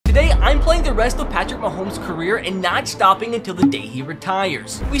I'm playing the rest of Patrick Mahomes' career and not stopping until the day he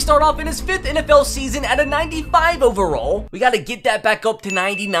retires. We start off in his 5th NFL season at a 95 overall. We gotta get that back up to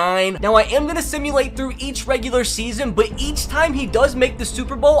 99. Now I am gonna simulate through each regular season, but each time he does make the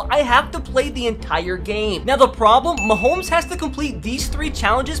Super Bowl, I have to play the entire game. Now the problem, Mahomes has to complete these 3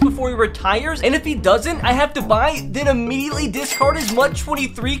 challenges before he retires, and if he doesn't, I have to buy, then immediately discard his MUT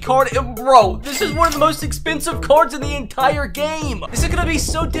 23 card, and bro, this is one of the most expensive cards in the entire game. This is gonna be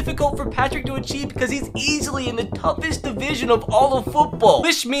so difficult for Patrick to achieve because he's easily in the toughest division of all of football.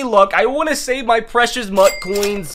 Wish me luck. I want to save my precious MUT coins.